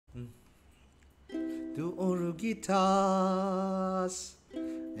to Oruguitas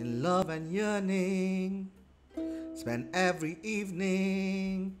in love and yearning. Spend every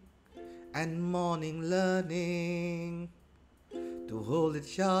evening and morning learning to hold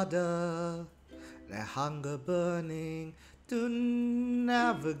each other, their hunger burning, to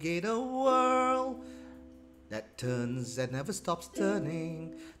navigate a world that turns and never stops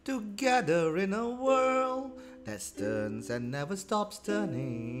turning, together in a world that turns and never stops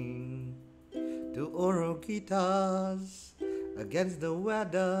turning. To Oruguitas against the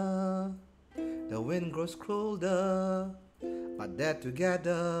weather, the wind grows colder, but they're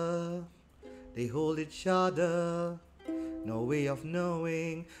together. They hold each other, no way of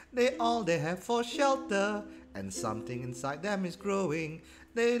knowing. They have for shelter, and something inside them is growing.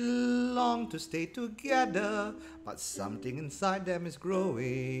 They long to stay together, but something inside them is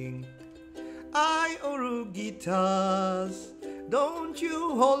growing. I Oruguitas, don't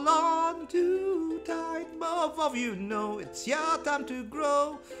you hold on too tight. Both of you know it's your time to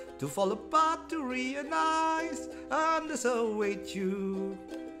grow, to fall apart, to reunite. Others await you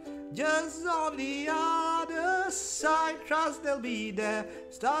just on the other side. Trust they'll be there.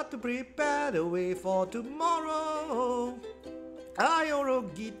 Start to prepare the way for tomorrow. I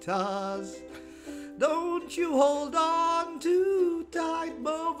Oruguitas, don't you hold on too tight.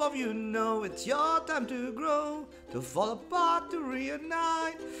 Both of you know it's your time to grow, to fall apart, to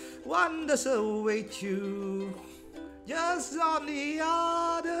reunite. Wonders await you just on the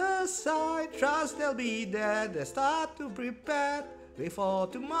other side. Trust they'll be there. They start to prepare, wait for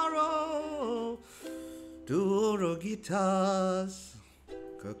tomorrow. To Oruguitas,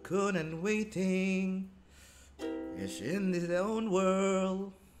 cocoon and waiting, is in their own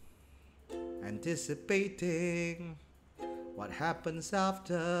world, anticipating what happens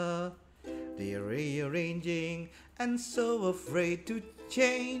after. They're rearranging and so afraid to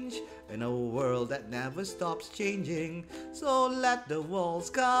change in a world that never stops changing. So let the walls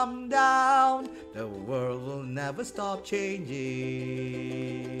come down, the world will never stop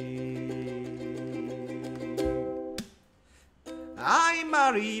changing. Ay,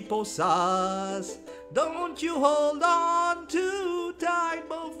 mariposas, don't you hold on too tight.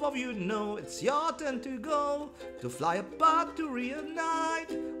 Both of you know it's your turn to go, to fly apart, to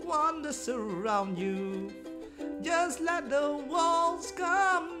reunite. Wonders around you, just let the walls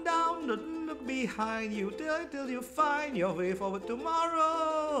come down. Don't look behind you till you find your way forward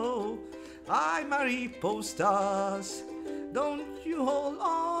tomorrow. Ay, mariposas, don't you hold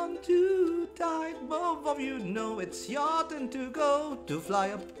on too tight. Both of you know it's your turn to go, to fly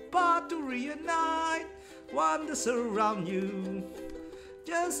apart, to reunite. Wonders around you,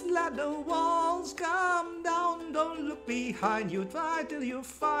 just let the walls come down. Don't look behind you, try till you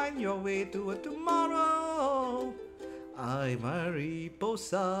find your way to a tomorrow. Ay,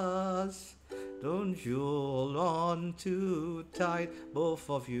 mariposas, don't you hold on too tight. Both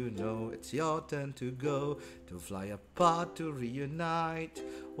of you know it's your turn to go, to fly apart, to reunite.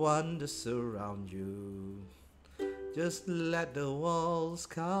 Wonders around you, just let the walls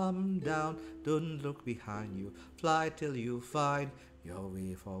come down. Don't look behind you, fly till you find your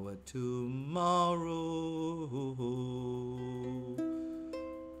way forward tomorrow.